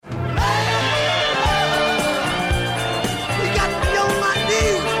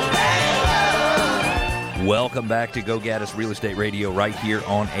Welcome back to Go Gaddis Real Estate Radio right here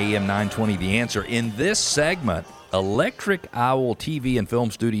on AM 920 The Answer. In this segment, Electric Owl TV and Film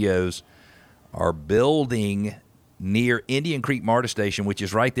Studios are building near Indian Creek MARTA Station, which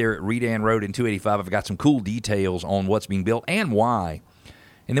is right there at Redan Road and 285. I've got some cool details on what's being built and why.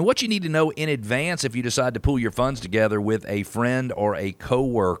 And then what you need to know in advance if you decide to pool your funds together with a friend or a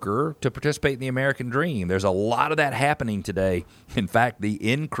coworker to participate in the American Dream. There's a lot of that happening today. In fact,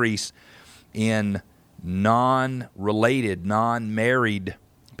 the increase in non-related, non-married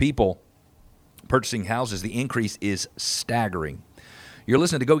people purchasing houses, the increase is staggering. You're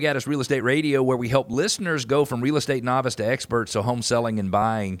listening to Go Gaddis Real Estate Radio, where we help listeners go from real estate novice to expert so home selling and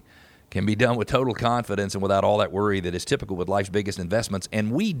buying can be done with total confidence and without all that worry that is typical with life's biggest investments.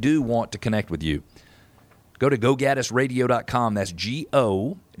 And we do want to connect with you. Go to GoGaddisRadio.com. That's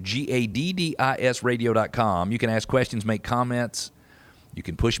GoGaddis Radio.com. You can ask questions, make comments. You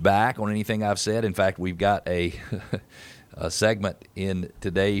can push back on anything I've said. In fact, we've got a segment in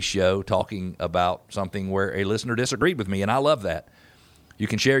today's show talking about something where a listener disagreed with me, and I love that. You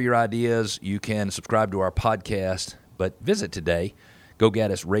can share your ideas. You can subscribe to our podcast, but visit today,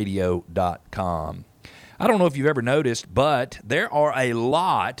 GoGaddisRadio.com. I don't know if you've ever noticed, but there are a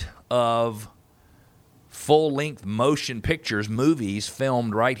lot of full-length motion pictures, movies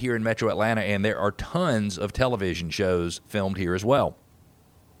filmed right here in Metro Atlanta, and there are tons of television shows filmed here as well.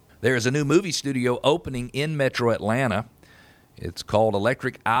 There is a new movie studio opening in Metro Atlanta. It's called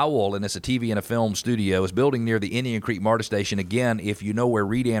Electric Owl, and it's a TV and a film studio. It's building near the Indian Creek MARTA Station. Again, if you know where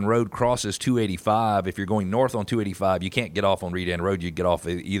Redan Road crosses 285, if you're going north on 285, you can't get off on Redan Road. You get off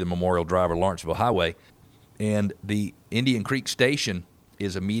either Memorial Drive or Lawrenceville Highway. And the Indian Creek Station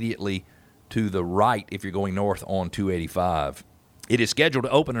is immediately to the right if you're going north on 285. It is scheduled to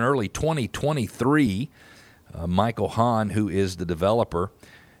open in early 2023. Michael Hahn, who is the developer,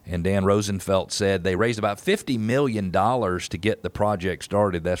 and Dan Rosenfeld said they raised about $50 million to get the project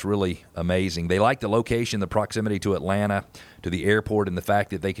started. That's really amazing. They like the location, the proximity to Atlanta, to the airport, and the fact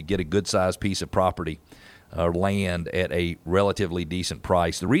that they could get a good-sized piece of property or land at a relatively decent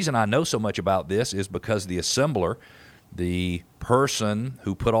price. The reason I know so much about this is because the assembler, the person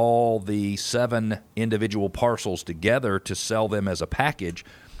who put all the 7 individual parcels together to sell them as a package,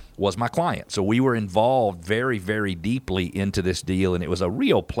 was my client. So we were involved very, very deeply into this deal, and it was a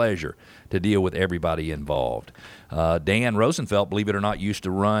real pleasure to deal with everybody involved. Dan Rosenfeld, believe it or not, used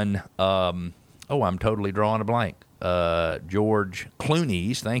to run, I'm totally drawing a blank. George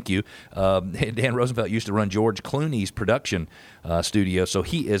Clooney's, thank you. Dan Rosenfeld used to run George Clooney's production studio, so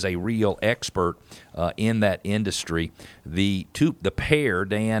he is a real expert in that industry. The pair,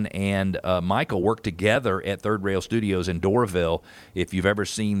 Dan and Michael, worked together at Third Rail Studios in Doraville. If you've ever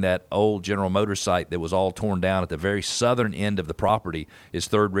seen that old General Motors site that was all torn down at the very southern end of the property is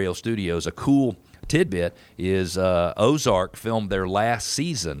Third Rail Studios. A cool tidbit is Ozark filmed their last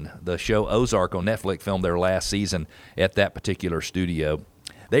season. The show Ozark on Netflix filmed their last season at that particular studio.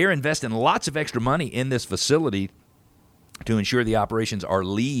 They are investing lots of extra money in this facility to ensure the operations are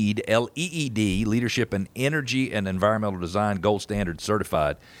LEED, L-E-E-D, Leadership in Energy and Environmental Design Gold Standard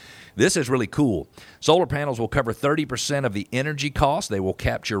certified. This is really cool. Solar panels will cover 30% of the energy costs. They will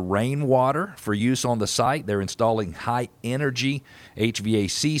capture rainwater for use on the site. They're installing high-energy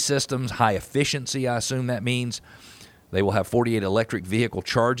HVAC systems, high efficiency, I assume that means. They will have 48 electric vehicle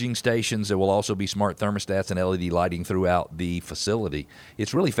charging stations. There will also be smart thermostats and LED lighting throughout the facility.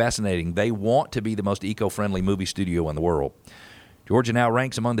 It's really fascinating. They want to be the most eco-friendly movie studio in the world. Georgia now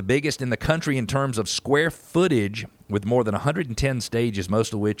ranks among the biggest in the country in terms of square footage, with more than 110 stages,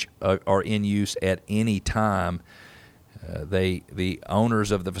 most of which are in use at any time. The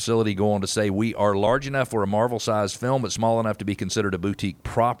owners of the facility go on to say, "We are large enough for a Marvel-sized film, but small enough to be considered a boutique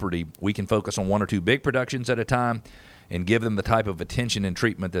property. We can focus on 1 or 2 big productions at a time and give them the type of attention and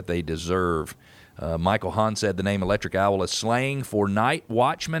treatment that they deserve." Michael Hahn said the name Electric Owl is slang for night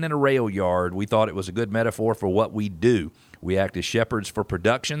watchman in a rail yard. We thought it was a good metaphor for what we do. We act as shepherds for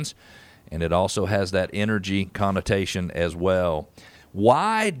productions, and it also has that energy connotation as well.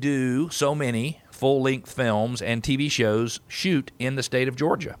 Why do so many full-length films and TV shows shoot in the state of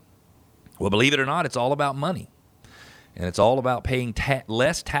Georgia? Well, believe it or not, it's all about money. And it's all about paying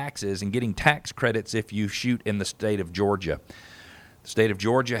less taxes and getting tax credits if you shoot in the state of Georgia. The state of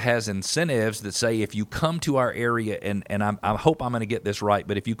Georgia has incentives that say if you come to our area, and I hope I'm going to get this right,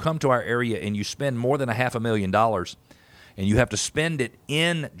 but if you come to our area and you spend more than $500,000 and you have to spend it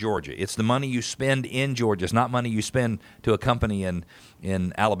in Georgia, it's the money you spend in Georgia. It's not money you spend to a company in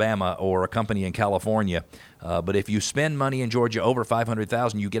Alabama or a company in California. But if you spend money in Georgia over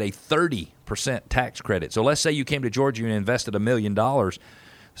 $500,000, you get a 30% tax credit. So let's say you came to Georgia and invested $1 million.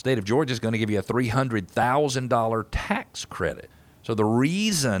 the state of Georgia is going to give you a $300,000 tax credit. So the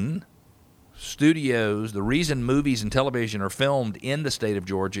reason movies and television are filmed in the state of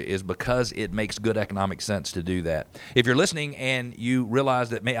Georgia is because it makes good economic sense to do that. If you're listening and you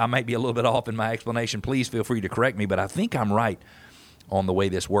realize that I might be a little bit off in my explanation, please feel free to correct me, but I think I'm right on the way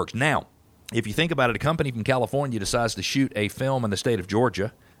this works. Now, if you think about it, a company from California decides to shoot a film in the state of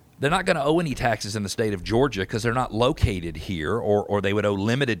Georgia. They're not going to owe any taxes in the state of Georgia because they're not located here, or they would owe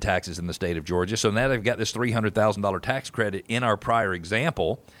limited taxes in the state of Georgia. So now they've got this $300,000 tax credit in our prior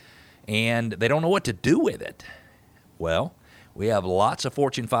example, and they don't know what to do with it. Well, we have lots of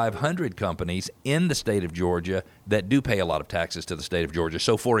Fortune 500 companies in the state of Georgia that do pay a lot of taxes to the state of Georgia.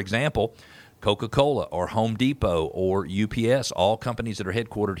 So, for example, Coca-Cola or Home Depot or UPS, all companies that are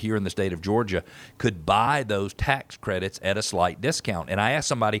headquartered here in the state of Georgia, could buy those tax credits at a slight discount. And I asked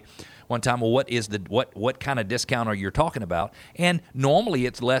somebody one time, well, what kind of discount are you talking about? And normally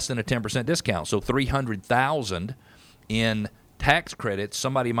it's less than a 10% discount. So $300,000 in tax credits,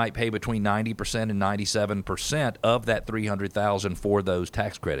 somebody might pay between 90% and 97% of that $300,000 for those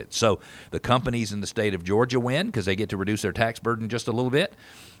tax credits. So the companies in the state of Georgia win because they get to reduce their tax burden just a little bit,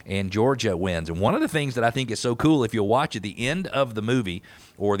 and Georgia wins. And one of the things that I think is so cool, if you'll watch at the end of the movie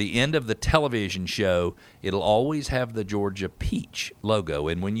or the end of the television show, it'll always have the Georgia Peach logo.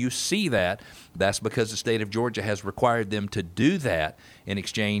 And when you see that, that's because the state of Georgia has required them to do that in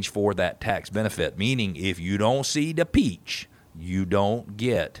exchange for that tax benefit, meaning if you don't see the peach, you don't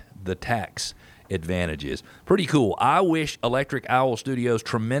get the tax advantages. Pretty cool. I wish Electric Owl Studios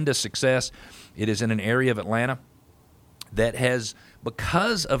tremendous success. It is in an area of Atlanta that has,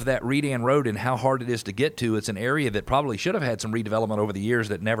 because of that Redan Road and how hard it is to get to, it's an area that probably should have had some redevelopment over the years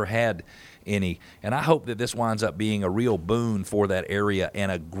that never had any. And I hope that this winds up being a real boon for that area and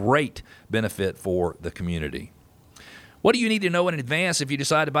a great benefit for the community. What do you need to know in advance if you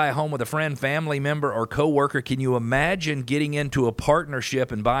decide to buy a home with a friend, family member, or coworker? Can you imagine getting into a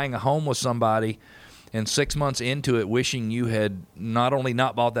partnership and buying a home with somebody and 6 months into it wishing you had not only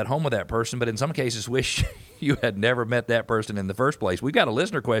not bought that home with that person, but in some cases wish you had never met that person in the first place? We've got a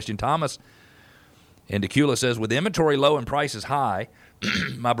listener question. Thomas in Decula says, with inventory low and prices high,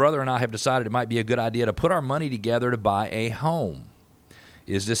 my brother and I have decided it might be a good idea to put our money together to buy a home.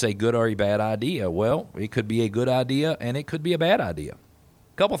 Is this a good or a bad idea? Well, it could be a good idea and it could be a bad idea.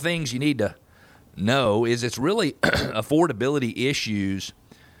 A couple things you need to know is it's really affordability issues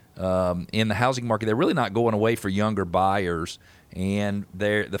in the housing market. They're really not going away for younger buyers, and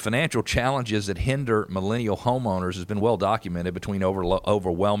the financial challenges that hinder millennial homeowners has been well documented between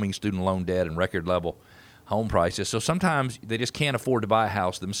overwhelming student loan debt and record level home prices. So sometimes they just can't afford to buy a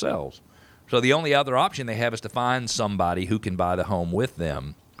house themselves. So the only other option they have is to find somebody who can buy the home with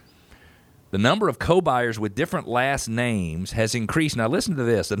them. The number of co-buyers with different last names has increased. Now listen to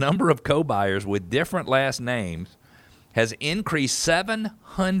this. The number of co-buyers with different last names has increased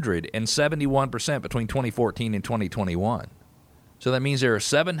 771% between 2014 and 2021. So that means there are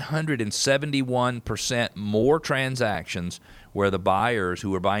 771% more transactions where the buyers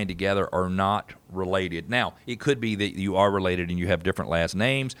who are buying together are not related. Now, it could be that you are related and you have different last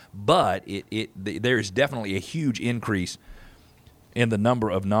names, but there is definitely a huge increase in the number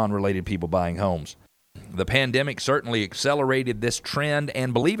of non-related people buying homes. The pandemic certainly accelerated this trend,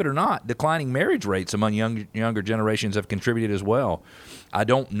 and believe it or not, declining marriage rates among younger generations have contributed as well. I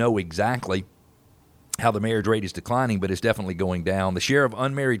don't know exactly how the marriage rate is declining, but it's definitely going down. The share of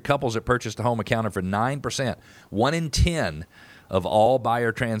unmarried couples that purchased a home accounted for 9%, 1 in 10 of all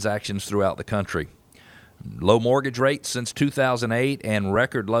buyer transactions throughout the country. Low mortgage rates since 2008 and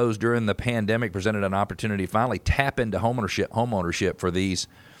record lows during the pandemic presented an opportunity to finally tap into homeownership for these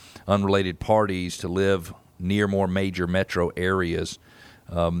unrelated parties to live near more major metro areas.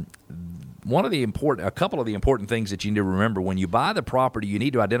 A couple of the important things that you need to remember when you buy the property, you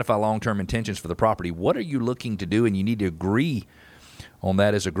need to identify long-term intentions for the property. What are you looking to do? And you need to agree on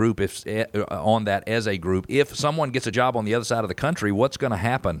that as a group. If someone gets a job on the other side of the country, what's going to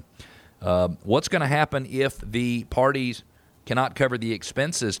happen? What's going to happen if the parties cannot cover the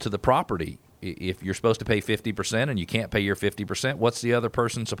expenses to the property? If you're supposed to pay 50% and you can't pay your 50%, what's the other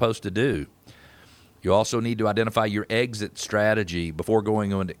person supposed to do? You also need to identify your exit strategy before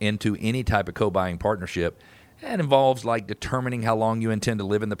going into any type of co-buying partnership. That involves like determining how long you intend to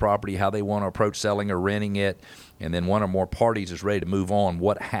live in the property, how they want to approach selling or renting it, and then one or more parties is ready to move on.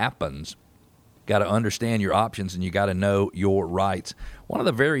 What happens? Got to understand your options and you got to know your rights. One of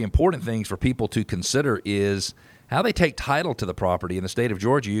the very important things for people to consider is how they take title to the property. In the state of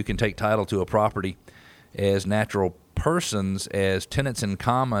Georgia, you can take title to a property as natural persons, as tenants in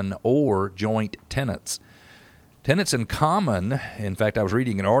common, or joint tenants. Tenants in common, in fact, I was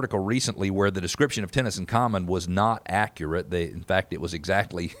reading an article recently where the description of tenants in common was not accurate. In fact, it was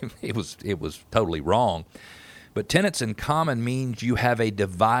exactly, it was totally wrong. But tenants in common means you have a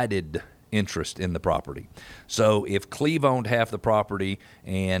divided interest in the property. So if Cleve owned half the property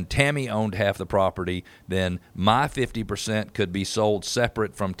and Tammy owned half the property, then my 50% could be sold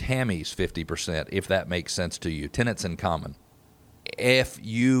separate from Tammy's 50%, if that makes sense to you. Tenants in common. If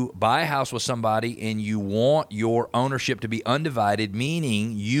you buy a house with somebody and you want your ownership to be undivided,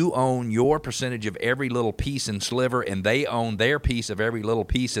 meaning you own your percentage of every little piece and sliver and they own their piece of every little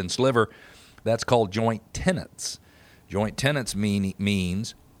piece and sliver, that's called joint tenants. Joint tenants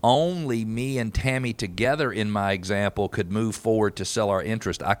means only me and Tammy together, in my example, could move forward to sell our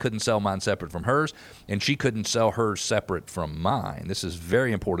interest. I couldn't sell mine separate from hers, and she couldn't sell hers separate from mine. This is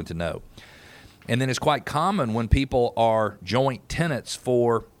very important to know. And then it's quite common when people are joint tenants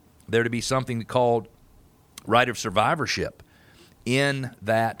for there to be something called right of survivorship in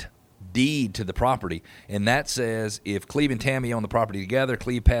that deed to the property. And that says if Cleve and Tammy own the property together,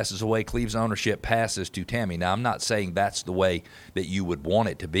 Cleve passes away, Cleve's ownership passes to Tammy. Now, I'm not saying that's the way that you would want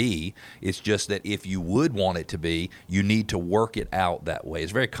it to be. It's just that if you would want it to be, you need to work it out that way.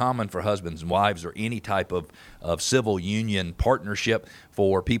 It's very common for husbands and wives or any type of civil union partnership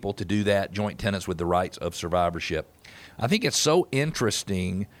for people to do that, joint tenants with the rights of survivorship. I think it's so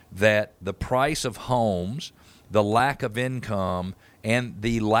interesting that the price of homes, the lack of income, and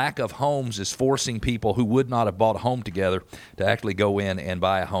the lack of homes is forcing people who would not have bought a home together to actually go in and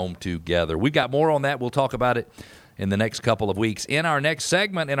buy a home together. We've got more on that. We'll talk about it in the next couple of weeks. In our next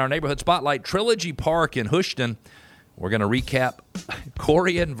segment, in our Neighborhood Spotlight, Trilogy Park in Houston, we're going to recap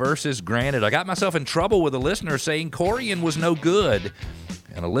Corian versus Granite. I got myself in trouble with a listener saying Corian was no good,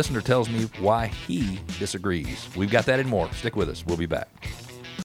 and a listener tells me why he disagrees. We've got that and more. Stick with us. We'll be back.